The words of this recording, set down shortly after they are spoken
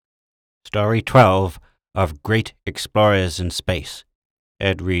Story 12 of Great Explorers in Space.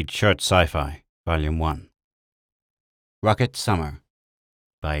 Ed Reed Short Sci-Fi, Volume 1. Rocket Summer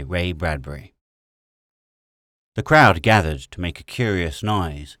by Ray Bradbury. The crowd gathered to make a curious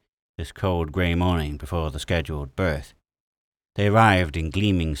noise this cold grey morning before the scheduled berth. They arrived in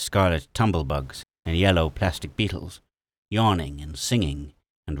gleaming scarlet tumblebugs and yellow plastic beetles, yawning and singing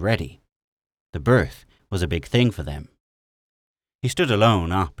and ready. The berth was a big thing for them. He stood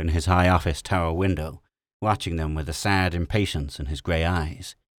alone up in his high office tower window, watching them with a sad impatience in his grey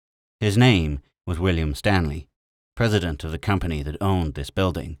eyes. His name was William Stanley, president of the company that owned this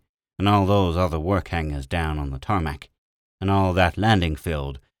building, and all those other work hangars down on the tarmac, and all that landing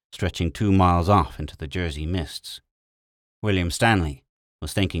field stretching 2 miles off into the Jersey mists. William Stanley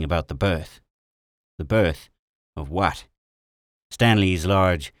was thinking about the birth. The birth of what? Stanley's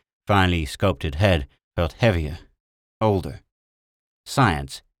large, finely sculpted head felt heavier, older.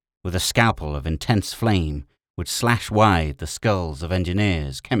 Science, with a scalpel of intense flame, would slash wide the skulls of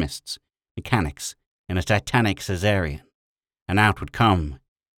engineers, chemists, mechanics, in a titanic cesarean, and out would come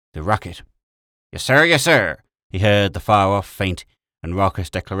the rocket. Yes, sir, yes, sir, he heard the far-off faint and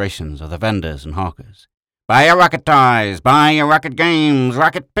raucous declarations of the vendors and hawkers. Buy your rocket toys, buy your rocket games,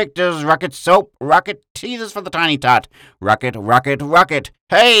 rocket pictures, rocket soap, rocket teasers for the tiny tot, rocket, rocket, rocket,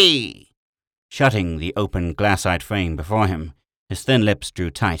 hey! Shutting the open glassite frame before him, his thin lips drew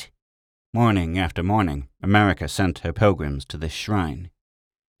tight. Morning after morning, America sent her pilgrims to this shrine.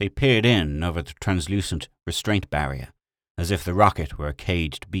 They peered in over the translucent restraint barrier, as if the rocket were a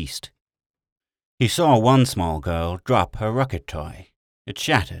caged beast. He saw one small girl drop her rocket toy. It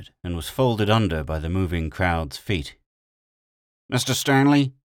shattered and was folded under by the moving crowd's feet. Mr.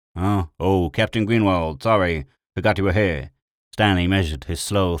 Stanley? Oh, Captain Greenwald, sorry, forgot you were here. Stanley measured his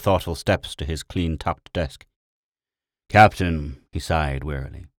slow, thoughtful steps to his clean-topped desk. Captain, he sighed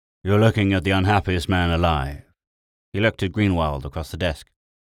wearily, you're looking at the unhappiest man alive. He looked at Greenwald across the desk.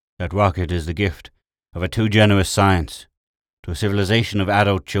 That rocket is the gift of a too generous science to a civilization of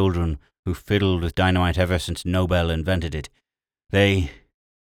adult children who fiddled with dynamite ever since Nobel invented it.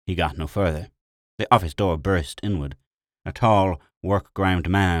 He got no further. The office door burst inward. A tall, work-grimed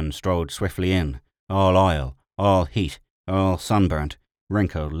man strode swiftly in, all oil, all heat, all sunburnt,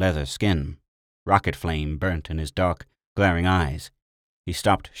 wrinkled leather skin. Rocket flame burnt in his dark, glaring eyes. He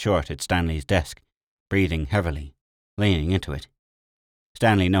stopped short at Stanley's desk, breathing heavily, leaning into it.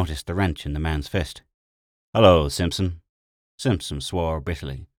 Stanley noticed the wrench in the man's fist. Hello, Simpson. Simpson swore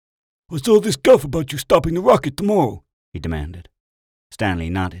bitterly. What's all this guff about you stopping the rocket tomorrow? He demanded. Stanley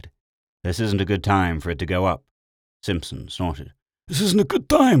nodded. This isn't a good time for it to go up. Simpson snorted. This isn't a good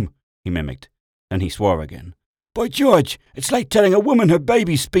time, he mimicked. Then he swore again. By George, it's like telling a woman her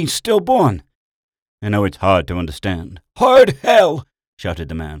baby's been stillborn. I know it's hard to understand. Hard hell, shouted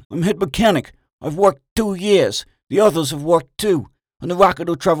the man. I'm head mechanic. I've worked 2 years. The others have worked too. And the rocket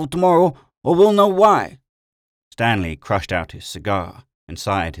will travel tomorrow, or we'll know why. Stanley crushed out his cigar and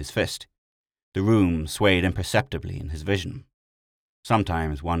sighed his fist. The room swayed imperceptibly in his vision.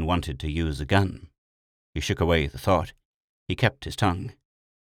 Sometimes one wanted to use a gun. He shook away the thought. He kept his tongue.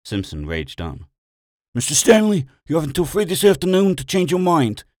 Simpson raged on. Mr. Stanley, you have until 3 this afternoon to change your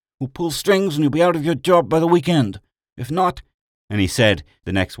mind. We'll pull strings and you'll be out of your job by the weekend. If not, and he said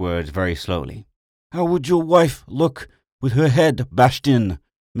the next words very slowly, how would your wife look with her head bashed in,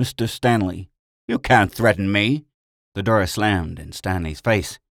 Mr. Stanley? You can't threaten me. The door slammed in Stanley's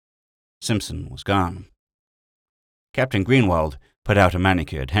face. Simpson was gone. Captain Greenwald put out a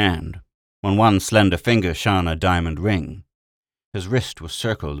manicured hand. On one slender finger shone a diamond ring. His wrist was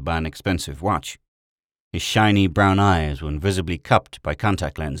circled by an expensive watch. His shiny brown eyes were invisibly cupped by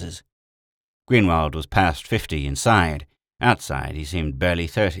contact lenses. Greenwald was past 50 inside. Outside, he seemed barely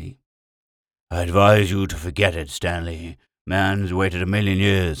 30. I advise you to forget it, Stanley. Man's waited 1,000,000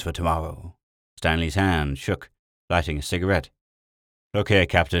 years for tomorrow. Stanley's hand shook, lighting a cigarette. Look here,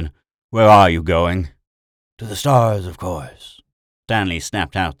 Captain. Where are you going? To the stars, of course. Stanley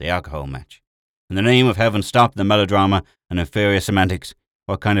snapped out the alcohol match. In the name of heaven, stop the melodrama and inferior semantics.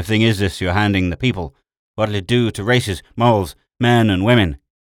 What kind of thing is this you're handing the people? What'll it do to races, morals, men and women?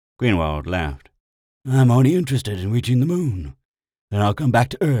 Greenwald laughed. I'm only interested in reaching the moon. Then I'll come back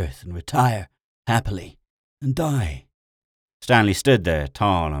to Earth and retire, happily, and die. Stanley stood there,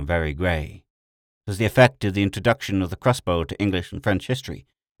 tall and very grey. Does the effect of the introduction of the crossbow to English and French history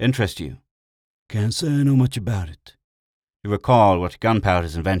interest you? Can't say I know much about it. You recall what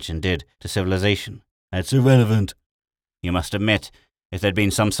gunpowder's invention did to civilization. That's irrelevant. You must admit, if there'd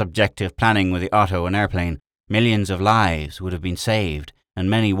been some subjective planning with the auto and airplane, millions of lives would have been saved and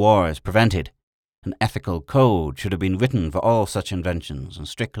many wars prevented. An ethical code should have been written for all such inventions and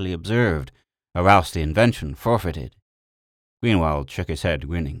strictly observed, or else the invention forfeited. Greenwald shook his head,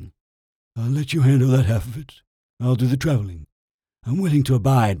 grinning. I'll let you handle that half of it. I'll do the traveling. I'm willing to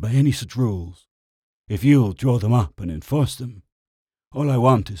abide by any such rules, if you'll draw them up and enforce them. All I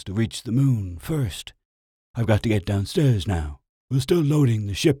want is to reach the moon first. I've got to get downstairs now. We're still loading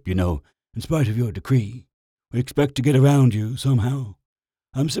the ship, you know, in spite of your decree. We expect to get around you somehow.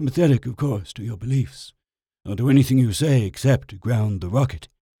 I'm sympathetic, of course, to your beliefs. I'll do anything you say except ground the rocket.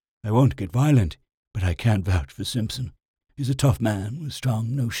 I won't get violent, but I can't vouch for Simpson. He's a tough man with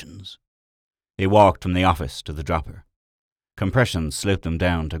strong notions. They walked from the office to the dropper. Compression sloped them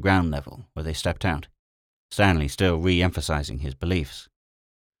down to ground level, where they stepped out, Stanley still re-emphasizing his beliefs.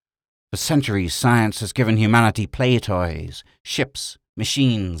 For centuries, science has given humanity play toys, ships,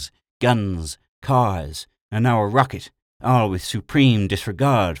 machines, guns, cars, and now a rocket, all with supreme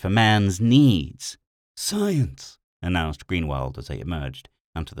disregard for man's needs. Science, announced Greenwald as they emerged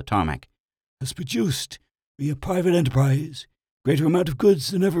onto the tarmac, has produced, via private enterprise, greater amount of goods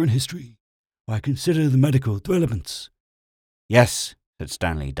than ever in history. Why consider the medical developments? Yes, said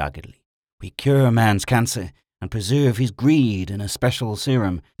Stanley doggedly. We cure man's cancer and preserve his greed in a special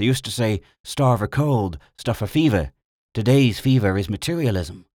serum. They used to say, starve a cold, stuff a fever. Today's fever is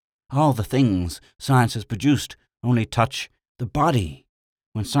materialism. All the things science has produced only touch the body.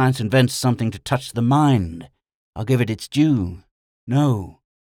 When science invents something to touch the mind, I'll give it its due. No,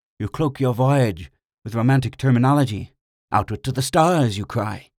 you cloak your voyage with romantic terminology. Outward to the stars, you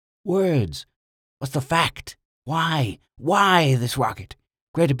cry. Words. What's the fact? Why? Why this rocket?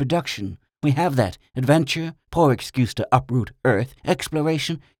 Greater production. We have that. Adventure. Poor excuse to uproot Earth.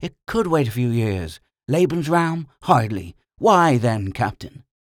 Exploration. It could wait a few years. Lebensraum. Hardly. Why then, Captain?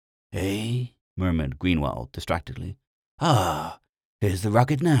 Eh? Murmured Greenwald distractedly. Ah, here's the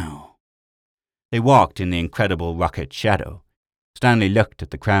rocket now. They walked in the incredible rocket shadow. Stanley looked at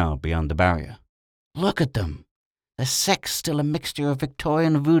the crowd beyond the barrier. Look at them. The sex still a mixture of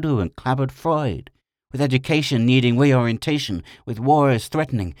Victorian voodoo and clabbered Freud, with education needing reorientation, with wars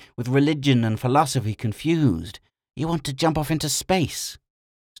threatening, with religion and philosophy confused. You want to jump off into space?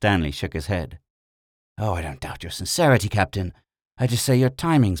 Stanley shook his head. Oh, I don't doubt your sincerity, Captain. I just say your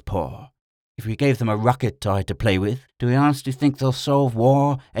timing's poor. If we gave them a rocket toy to play with, do we honestly think they'll solve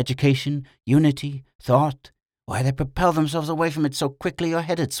war, education, unity, thought? Why, they propel themselves away from it so quickly your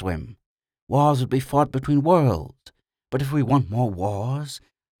head'd swim. Wars would be fought between worlds. But if we want more wars,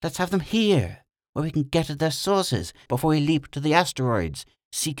 let's have them here, where we can get at their sources before we leap to the asteroids,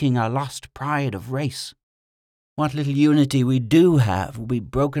 seeking our lost pride of race. What little unity we do have will be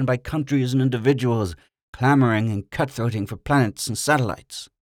broken by countries and individuals clamoring and cutthroating for planets and satellites.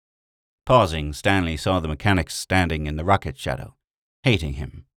 Pausing, Stanley saw the mechanics standing in the rocket shadow, hating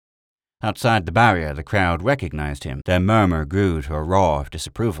him. Outside the barrier, the crowd recognized him. Their murmur grew to a roar of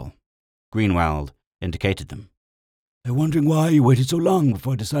disapproval. Greenwald indicated them. They're wondering why you waited so long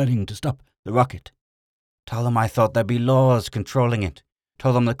before deciding to stop the rocket. Tell them I thought there'd be laws controlling it.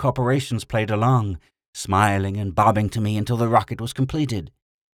 Tell them the corporations played along, smiling and bobbing to me until the rocket was completed.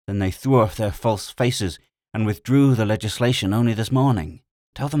 Then they threw off their false faces and withdrew the legislation only this morning.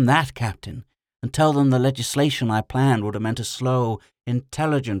 Tell them that, Captain, and tell them the legislation I planned would have meant a slow,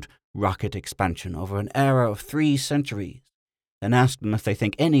 intelligent rocket expansion over an era of 3 centuries. Then ask them if they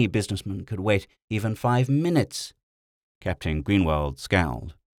think any businessman could wait even 5 minutes. Captain Greenwald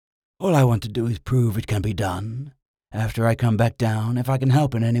scowled. All I want to do is prove it can be done. After I come back down, if I can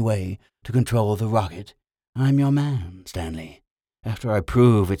help in any way to control the rocket, I'm your man, Stanley. After I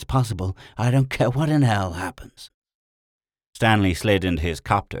prove it's possible, I don't care what in hell happens. Stanley slid into his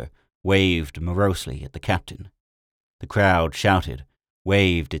copter, waved morosely at the captain. The crowd shouted,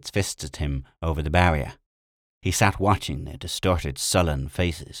 waved its fists at him over the barrier. He sat watching their distorted, sullen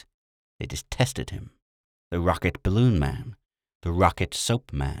faces. They detested him. The rocket balloon man, the rocket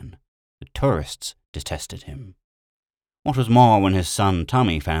soap man, the tourists detested him. What was more, when his son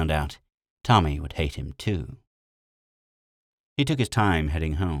Tommy found out, Tommy would hate him too. He took his time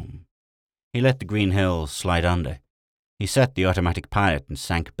heading home. He let the green hills slide under. He set the automatic pilot and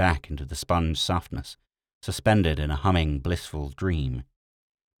sank back into the sponge softness, suspended in a humming, blissful dream.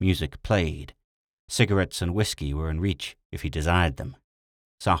 Music played. Cigarettes and whiskey were in reach if he desired them.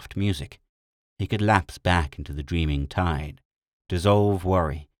 Soft music. He could lapse back into the dreaming tide, dissolve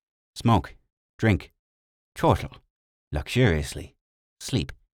worry, smoke, drink, chortle, luxuriously,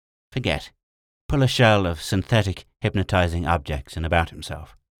 sleep, forget, pull a shell of synthetic, hypnotizing objects in about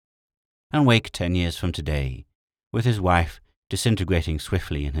himself, and wake 10 years from today, with his wife disintegrating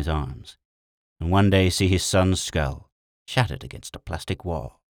swiftly in his arms, and one day see his son's skull shattered against a plastic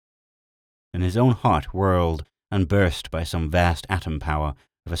wall. and his own heart whirled and burst by some vast atom power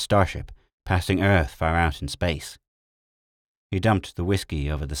of a starship passing Earth far out in space. He dumped the whiskey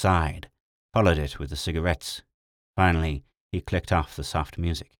over the side, followed it with the cigarettes. Finally, he clicked off the soft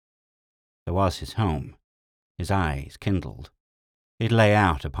music. There was his home. His eyes kindled. It lay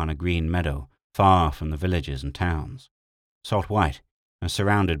out upon a green meadow, far from the villages and towns, salt-white and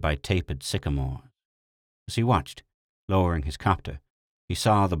surrounded by tapered sycamores. As he watched, lowering his copter, he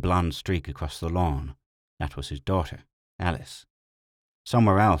saw the blonde streak across the lawn. That was his daughter, Alice.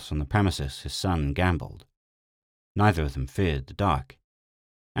 Somewhere else on the premises his son gambled. Neither of them feared the dark.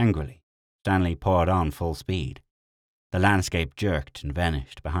 Angrily, Stanley poured on full speed. The landscape jerked and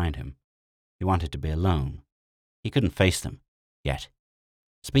vanished behind him. He wanted to be alone. He couldn't face them, yet.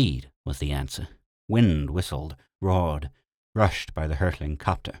 Speed was the answer. Wind whistled, roared, rushed by the hurtling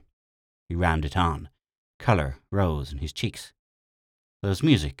copter. He rammed it on. Colour rose in his cheeks. There was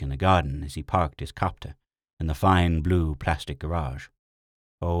music in the garden as he parked his copter in the fine blue plastic garage.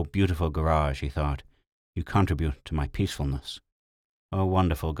 Oh, beautiful garage, he thought. You contribute to my peacefulness. Oh,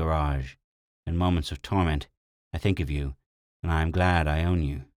 wonderful garage. In moments of torment, I think of you, and I am glad I own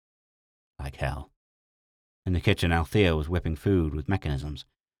you. Like hell. In the kitchen, Althea was whipping food with mechanisms.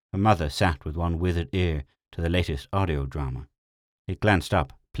 Her mother sat with one withered ear to the latest audio drama. He glanced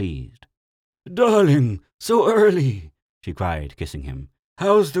up, pleased. "Darling, so early," she cried, kissing him.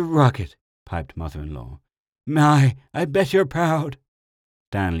 "How's the rocket?" Piped mother-in-law. "My, I bet you're proud."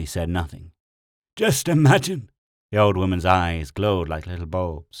 Stanley said nothing. "Just imagine." The old woman's eyes glowed like little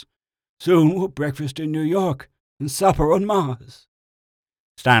bulbs. "Soon we'll breakfast in New York and supper on Mars."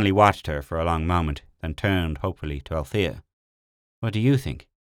 Stanley watched her for a long moment, then turned hopefully to Althea. "What do you think?"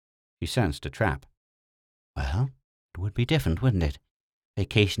 She sensed a trap. "Well, it would be different, wouldn't it?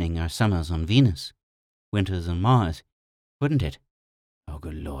 Vacationing our summers on Venus, winters on Mars, wouldn't it?" "Oh,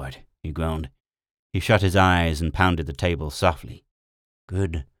 good Lord," he groaned. He shut his eyes and pounded the table softly.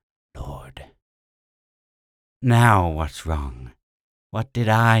 "Good Lord." "Now what's wrong? What did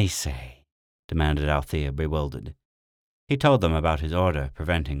I say?" demanded Althea, bewildered. He told them about his order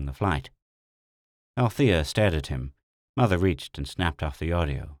preventing the flight. Althea stared at him. Mother reached and snapped off the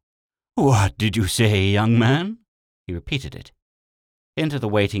audio. "What did you say, young man?" He repeated it. Into the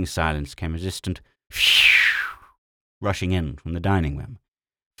waiting silence came a distant phew, rushing in from the dining room.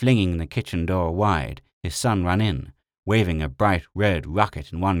 Flinging the kitchen door wide, his son ran in, waving a bright red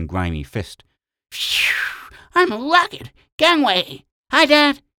rocket in one grimy fist. "Phew! I'm a rocket! Gangway! Hi,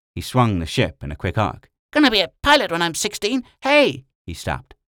 Dad!" He swung the ship in a quick arc. "Gonna be a pilot when I'm 16. Hey!" He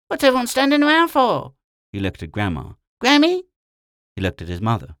stopped. "What's everyone standing around for?" He looked at Grandma. "Grammy?" He looked at his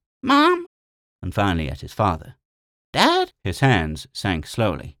mother. "Mom?" And finally at his father. "Dad?" His hands sank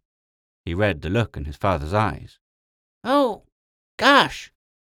slowly. He read the look in his father's eyes. "Oh, gosh."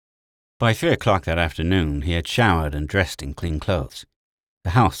 By 3 o'clock that afternoon, he had showered and dressed in clean clothes.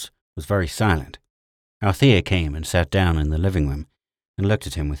 The house was very silent. Althea came and sat down in the living room and looked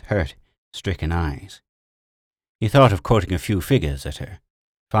at him with hurt, stricken eyes. He thought of quoting a few figures at her.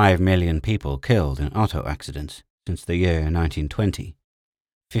 5 million people killed in auto accidents since the year 1920.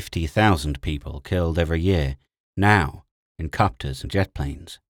 50,000 people killed every year, now, in copters and jet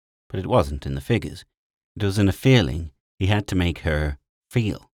planes. But it wasn't in the figures. It was in a feeling he had to make her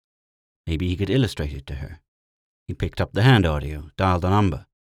feel. Maybe he could illustrate it to her. He picked up the hand audio, dialed a number.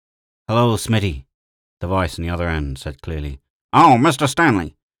 "Hello, Smitty." The voice on the other end said clearly, "Oh, Mr.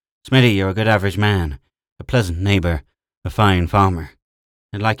 Stanley." "Smitty, you're a good average man, a pleasant neighbour, a fine farmer.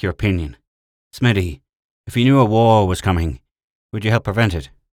 I'd like your opinion. Smitty, if you knew a war was coming, would you help prevent it?"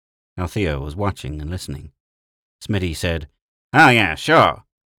 Althea was watching and listening. Smitty said, "Oh yeah, sure."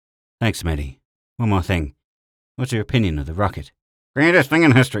 "Thanks, Smitty. One more thing. What's your opinion of the rocket?" "Greatest thing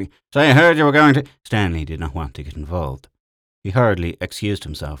in history. So I heard you were going to—" Stanley did not want to get involved. He hurriedly excused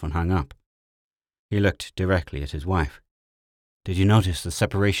himself and hung up. He looked directly at his wife. "Did you notice the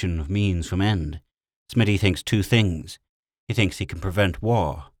separation of means from end? Smitty thinks 2 things. He thinks he can prevent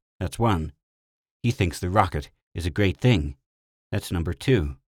war. That's 1. He thinks the rocket is a great thing. That's number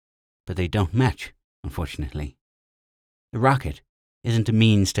 2. But they don't match, unfortunately. The rocket isn't a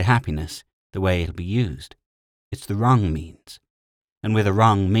means to happiness the way it'll be used. It's the wrong means. And with a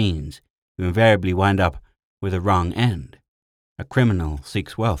wrong means, you invariably wind up with a wrong end. A criminal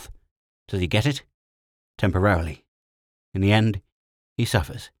seeks wealth. Does he get it? Temporarily. In the end, he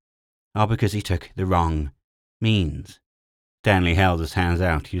suffers. All because he took the wrong means." Stanley held his hands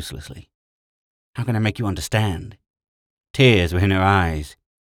out uselessly. "How can I make you understand?" Tears were in her eyes.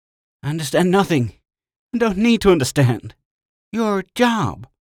 "I understand nothing. I don't need to understand. Your job.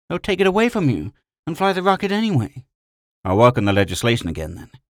 They'll take it away from you and fly the rocket anyway." "I'll work on the legislation again,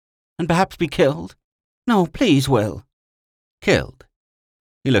 then." and perhaps be killed? No, please, Will. Killed.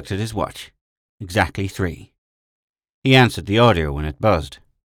 He looked at his watch. Exactly 3. He answered the audio when it buzzed.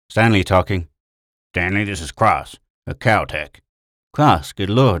 Stanley talking. Stanley, this is Cross, a Caltech. Cross,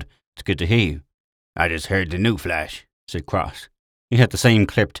 good Lord, it's good to hear you. I just heard the new flash, said Cross. He had the same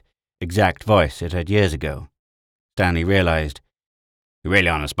clipped, exact voice it had years ago. Stanley realized. You're really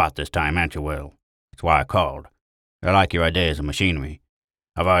on the spot this time, aren't you, Will? That's why I called. I like your ideas of machinery.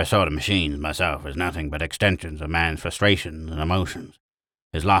 I've always thought of machines myself as nothing but extensions of man's frustrations and emotions,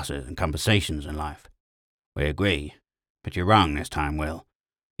 his losses and compensations in life. We agree. But you're wrong this time, Will.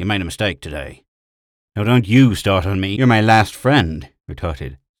 You made a mistake today. Now don't you start on me. You're my last friend,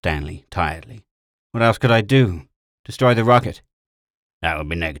 retorted Stanley tiredly. What else could I do? Destroy the rocket? That would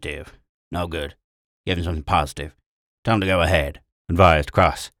be negative. No good. Give him something positive. Tell him to go ahead, advised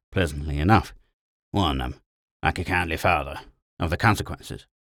Cross, pleasantly enough. Warn them, like a kindly father, of the consequences.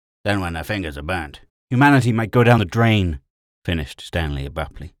 Then when their fingers are burnt. Humanity might go down the drain, finished Stanley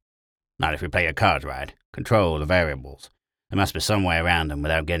abruptly. Not if you play your cards right. Control the variables. There must be some way around them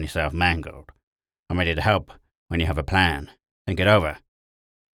without getting yourself mangled. I'm ready to help when you have a plan. Think it over.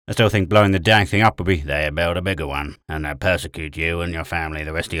 I still think blowing the dang thing up would be... They build a bigger one, and they'll persecute you and your family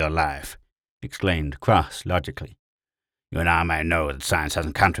the rest of your life, exclaimed Cross logically. You and I may know that science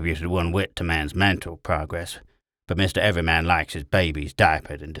hasn't contributed one whit to man's mental progress, but Mr. Everyman likes his babies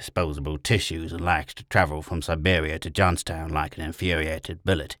diapered in disposable tissues and likes to travel from Siberia to Johnstown like an infuriated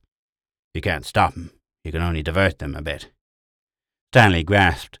bullet. You can't stop him. You can only divert them a bit. Stanley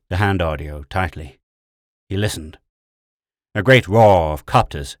grasped the hand audio tightly. He listened. A great roar of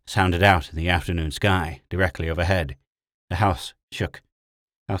copters sounded out in the afternoon sky, directly overhead. The house shook.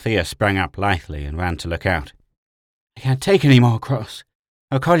 Althea sprang up lithely and ran to look out. I can't take any more, Cross.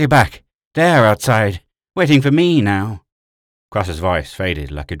 I'll call you back. They're outside, waiting for me now. Cross's voice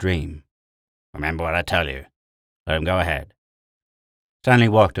faded like a dream. Remember what I tell you. Let him go ahead. Stanley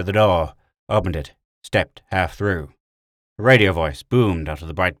walked to the door, opened it, stepped half through. A radio voice boomed out of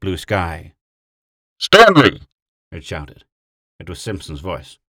the bright blue sky. Stanley! It shouted. It was Simpson's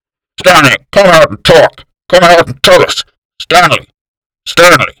voice. Stanley, come out and talk. Come out and tell us. Stanley!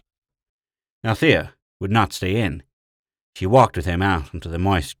 Stanley! Althea would not stay in. She walked with him out onto the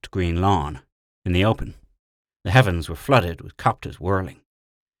moist green lawn, in the open. The heavens were flooded with copters whirling.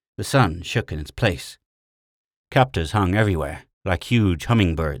 The sun shook in its place. Copters hung everywhere, like huge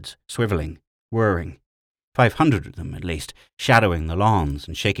hummingbirds, swiveling, whirring. 500 of them, at least, shadowing the lawns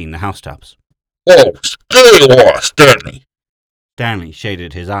and shaking the housetops. Oh, there you are, Stanley! Stanley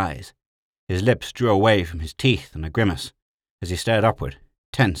shaded his eyes. His lips drew away from his teeth in a grimace as he stared upward,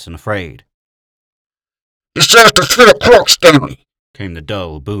 tense and afraid. It's after 3 o'clock, Stanley, came the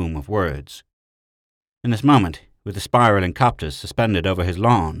dull boom of words. In this moment, with the spiraling copters suspended over his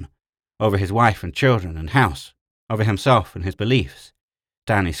lawn, over his wife and children and house, over himself and his beliefs,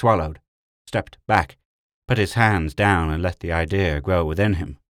 Stanley swallowed, stepped back, put his hands down and let the idea grow within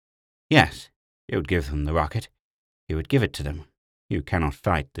him. Yes, he would give them the rocket. He would give it to them. You cannot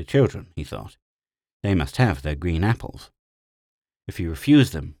fight the children, he thought. They must have their green apples. If you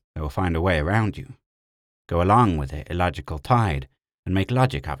refuse them, they will find a way around you. Go along with their illogical tide and make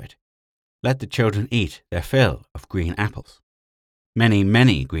logic of it. Let the children eat their fill of green apples. Many,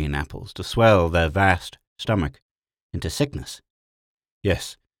 many green apples to swell their vast stomach into sickness.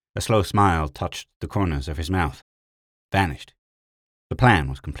 Yes, a slow smile touched the corners of his mouth. Vanished. The plan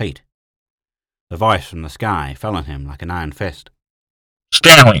was complete. The voice from the sky fell on him like an iron fist.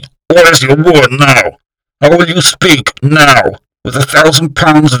 Stanley, what is your word now? How will you speak now, with 1,000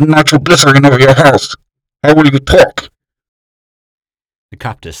 pounds of nitroglycerin over your house? How will you talk? The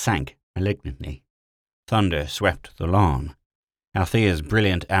copter sank malignantly. Thunder swept the lawn. Althea's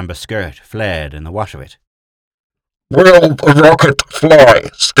brilliant amber skirt flared in the wash of it. Will the rocket fly,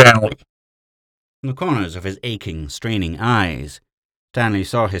 Stanley? From the corners of his aching, straining eyes, Stanley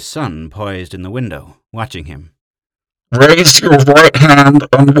saw his son poised in the window, watching him. Raise your right hand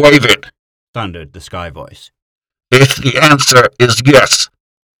and wave it, thundered the sky voice. If the answer is yes.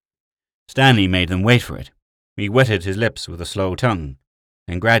 Stanley made them wait for it. He wetted his lips with a slow tongue,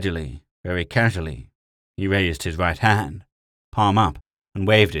 and gradually, very casually, he raised his right hand, palm up, and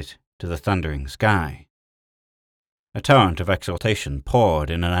waved it to the thundering sky. A torrent of exultation poured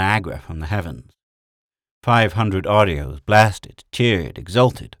in a Niagara from the heavens. 500 audios blasted, cheered,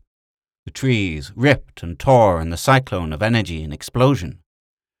 exulted. The trees ripped and tore in the cyclone of energy and explosion.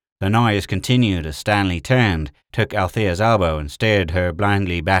 The noise continued as Stanley turned, took Althea's elbow and steered her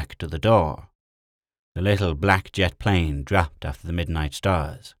blindly back to the door. The little black jet plane dropped after the midnight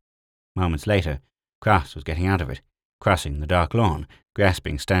stars. Moments later, Cross was getting out of it, crossing the dark lawn,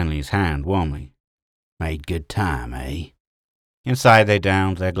 grasping Stanley's hand warmly. Made good time, eh? Inside they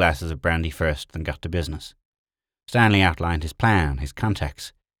downed their glasses of brandy first, then got to business. Stanley outlined his plan, his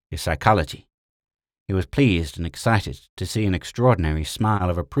contacts, his psychology. He was pleased and excited to see an extraordinary smile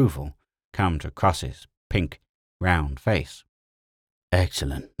of approval come to Cross's pink, round face.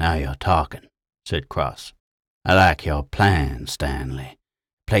 Excellent, now you're talking, said Cross. I like your plan, Stanley.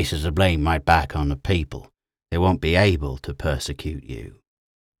 Places the blame right back on the people. They won't be able to persecute you.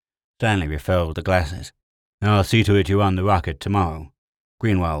 Stanley refilled the glasses. I'll see to it you're on the rocket tomorrow.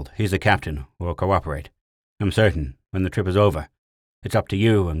 Greenwald, he's the captain, will cooperate. I'm certain, when the trip is over. It's up to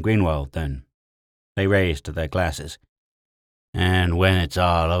you and Greenwald, then. They raised their glasses. And when it's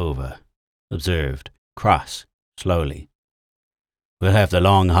all over, observed Cross slowly, we'll have the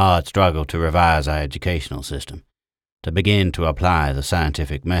long, hard struggle to revise our educational system, to begin to apply the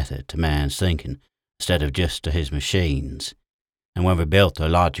scientific method to man's thinking instead of just to his machines. And when we've built a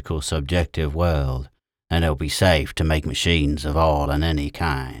logical, subjective world, then it'll be safe to make machines of all and any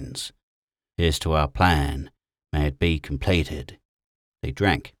kinds. Here's to our plan. May it be completed. They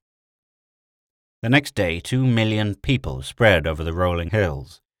drank. The next day, 2 million people spread over the rolling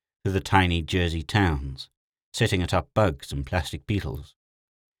hills, through the tiny Jersey towns, sitting atop bugs and plastic beetles.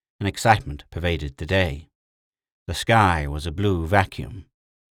 An excitement pervaded the day. The sky was a blue vacuum.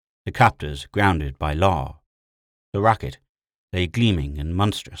 The copters grounded by law. The rocket lay gleaming and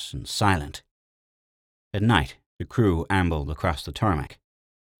monstrous and silent. At night, the crew ambled across the tarmac,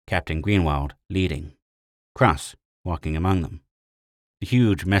 Captain Greenwald leading, Cross walking among them. The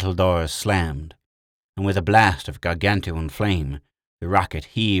huge metal doors slammed, and with a blast of gargantuan flame, the rocket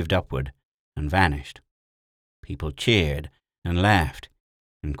heaved upward and vanished. People cheered and laughed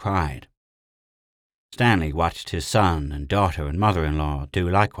and cried. Stanley watched his son and daughter and mother-in-law do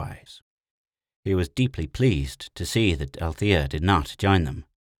likewise. He was deeply pleased to see that Althea did not join them.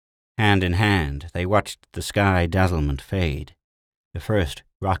 Hand in hand, they watched the sky dazzlement fade. The first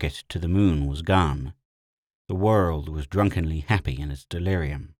rocket to the moon was gone. The world was drunkenly happy in its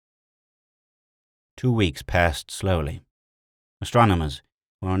delirium. 2 weeks passed slowly. Astronomers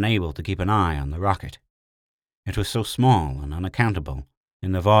were unable to keep an eye on the rocket. It was so small and unaccountable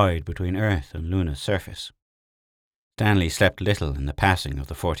in the void between Earth and Luna's surface. Stanley slept little in the passing of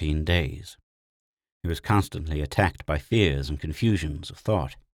the 14 days. He was constantly attacked by fears and confusions of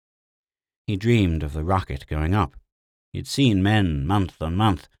thought. He dreamed of the rocket going up. He had seen men, month on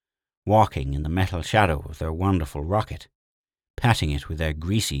month, walking in the metal shadow of their wonderful rocket, patting it with their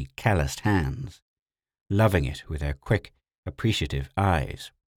greasy, calloused hands, loving it with their quick, appreciative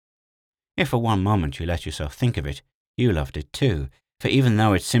eyes. If for one moment you let yourself think of it, you loved it too, for even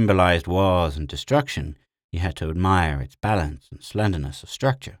though it symbolized wars and destruction, you had to admire its balance and slenderness of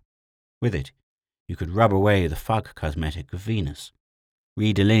structure. With it, you could rub away the fog cosmetic of Venus,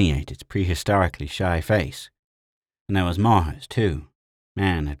 redelineate its prehistorically shy face. And there was Mars, too.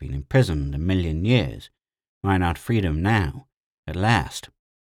 Man had been imprisoned 1,000,000 years. Why not freedom now, at last?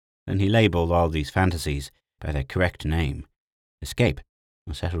 Then he labeled all these fantasies by their correct name, escape,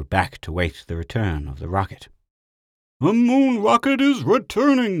 and settled back to wait the return of the rocket. The moon rocket is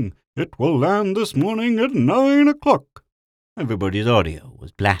returning. It will land this morning at 9 o'clock. Everybody's audio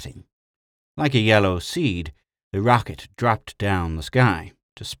was blatting. Like a yellow seed, the rocket dropped down the sky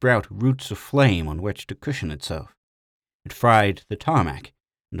to sprout roots of flame on which to cushion itself. It fried the tarmac,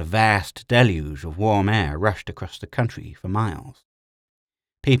 and a vast deluge of warm air rushed across the country for miles.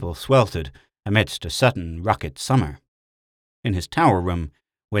 People sweltered amidst a sudden rocket summer. In his tower room,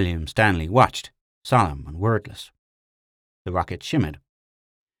 William Stanley watched, solemn and wordless. The rocket shimmered.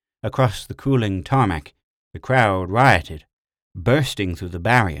 Across the cooling tarmac, the crowd rioted, bursting through the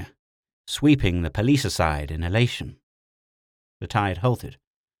barrier, sweeping the police aside in elation. The tide halted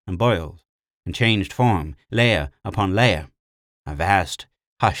and boiled and changed form, layer upon layer. A vast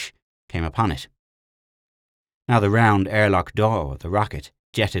hush came upon it. Now the round airlock door of the rocket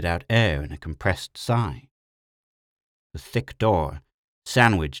jetted out air in a compressed sigh. The thick door,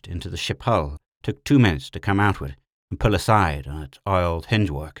 sandwiched into the ship hull, took 2 minutes to come outward and pull aside on its oiled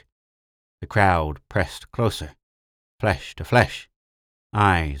hingework. The crowd pressed closer, flesh to flesh.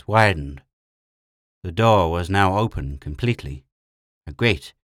 Eyes widened. The door was now open completely. A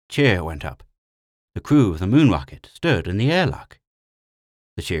great cheer went up. The crew of the moon rocket stood in the airlock.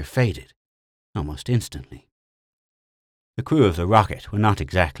 The cheer faded, almost instantly. The crew of the rocket were not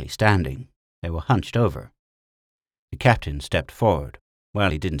exactly standing. They were hunched over. The captain stepped forward.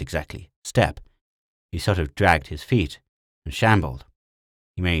 Well, he didn't exactly step. He sort of dragged his feet and shambled.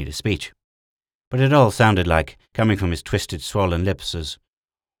 He made a speech. But it all sounded like, coming from his twisted, swollen lips, as,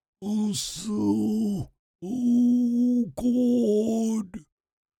 Also, Oh, God,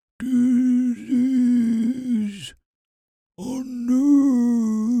 this is unknown.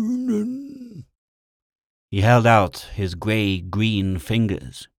 He held out his grey-green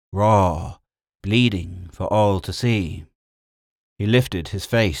fingers, raw, bleeding for all to see. He lifted his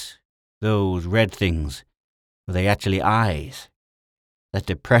face. Those red things, were they actually eyes? That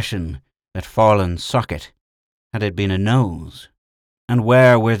depression, that fallen socket, had it been a nose? And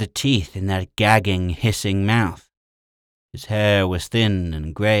where were the teeth in that gagging, hissing mouth? His hair was thin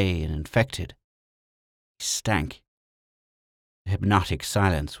and grey and infected. He stank. The hypnotic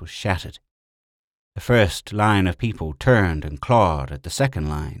silence was shattered. The first line of people turned and clawed at the second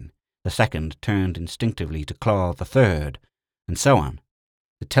line. The second turned instinctively to claw the third, and so on.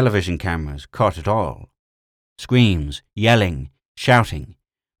 The television cameras caught it all. Screams, yelling, shouting.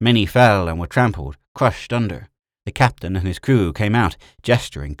 Many fell and were trampled, crushed under. The captain and his crew came out,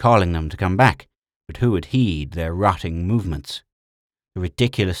 gesturing, calling them to come back. But who would heed their rotting movements? The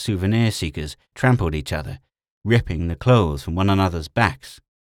ridiculous souvenir seekers trampled each other, ripping the clothes from one another's backs.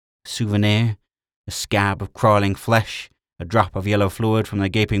 A souvenir? A scab of crawling flesh? A drop of yellow fluid from their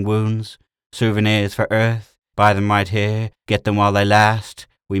gaping wounds? Souvenirs for Earth? Buy them right here, get them while they last.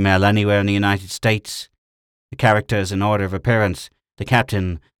 We mail anywhere in the United States. The characters in order of appearance. The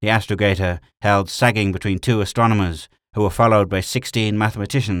captain, the astrogator, held sagging between two astronomers, who were followed by 16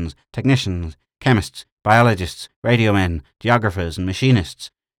 mathematicians, technicians, chemists, biologists, radiomen, geographers, and machinists.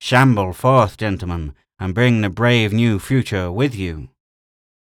 Shamble forth, gentlemen, and bring the brave new future with you.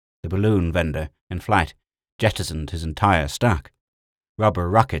 The balloon vendor, in flight, jettisoned his entire stock. Rubber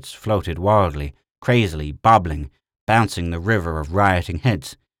rockets floated wildly, crazily bobbling, bouncing the river of rioting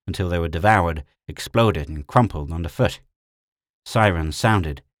heads until they were devoured, exploded, and crumpled underfoot. Sirens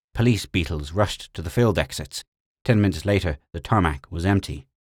sounded. Police beetles rushed to the field exits. 10 minutes later, the tarmac was empty.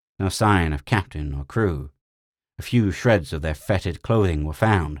 No sign of captain or crew. A few shreds of their fetid clothing were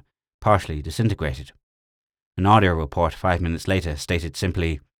found, partially disintegrated. An audio report 5 minutes later stated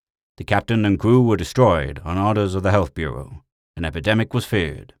simply, "The captain and crew were destroyed on orders of the Health Bureau. An epidemic was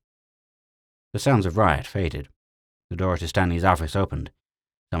feared." The sounds of riot faded. The door to Stanley's office opened.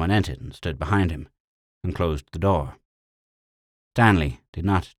 Someone entered and stood behind him, and closed the door. Stanley did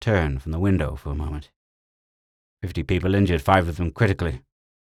not turn from the window for a moment. 50 people injured, 5 of them critically.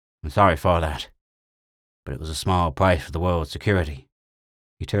 I'm sorry for that. But it was a small price for the world's security.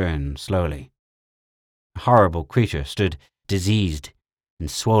 He turned slowly. A horrible creature stood diseased and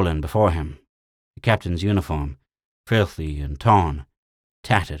swollen before him. The captain's uniform, filthy and torn,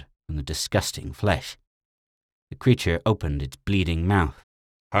 tattered from the disgusting flesh. The creature opened its bleeding mouth.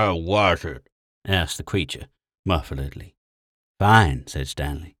 "How was it?" asked the creature, muffledly. "Fine," said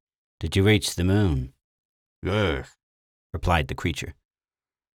Stanley. "Did you reach the moon?" "Yes," replied the creature.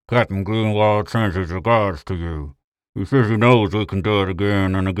 "Captain Greenwald sends his regards to you. He says he knows we can do it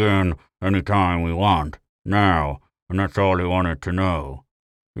again and again any time we want, now, and that's all he wanted to know.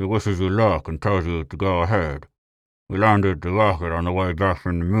 He wishes you luck and tells you to go ahead. We landed the rocket on the way back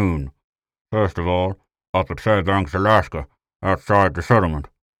from the moon. First of all, up at Fairbanks, Alaska, outside the settlement.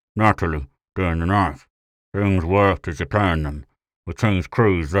 Naturally, during the night. Things worked as you planned them. We changed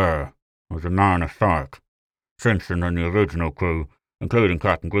crews there. It was a minor sight. Simpson and the original crew, including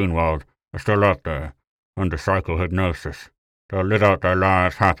Captain Greenwald, are still out there, under psychohypnosis. They'll live out their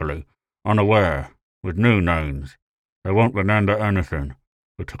lives happily, unaware, with new names. They won't remember anything.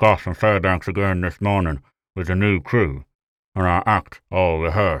 We took off from Fairbanks again this morning with a new crew, and our act all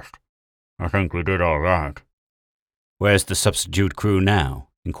rehearsed. I think we did all right." "Where's the substitute crew now?"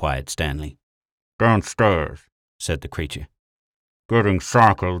 inquired Stanley. "Downstairs," said the creature. "Getting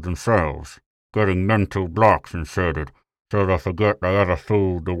cycled themselves, getting mental blocks inserted so they'll forget they ever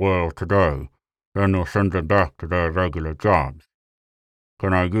fooled the world today. Then they'll send them back to their regular jobs.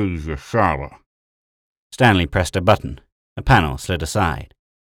 Can I use your shower?" Stanley pressed a button. A panel slid aside.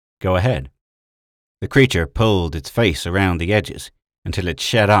 "Go ahead." The creature pulled its face around the edges until it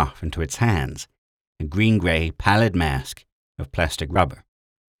shed off into its hands, a green-grey pallid mask of plastic rubber.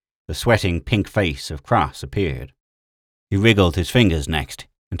 The sweating pink face of Cross appeared. He wriggled his fingers next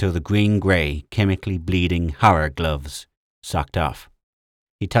until the green-grey, chemically bleeding horror gloves sucked off.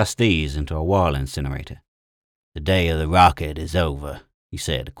 He tossed these into a wall incinerator. "The day of the rocket is over," he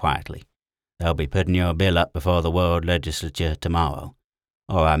said quietly. "They'll be putting your bill up before the World Legislature tomorrow,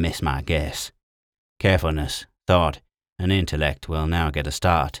 or I miss my guess. Carefulness, thought, and intellect will now get a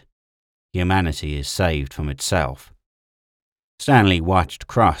start. Humanity is saved from itself." Stanley watched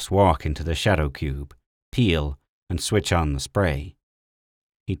Cross walk into the shadow cube, peel, and switch on the spray.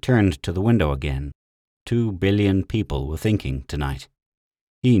 He turned to the window again. 2 billion people were thinking tonight.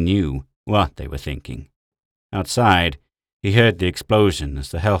 He knew what they were thinking. Outside, he heard the explosion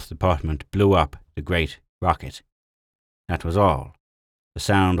as the health department blew up the great rocket. That was all. The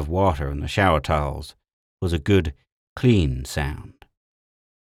sound of water and the shower towels was a good, clean sound.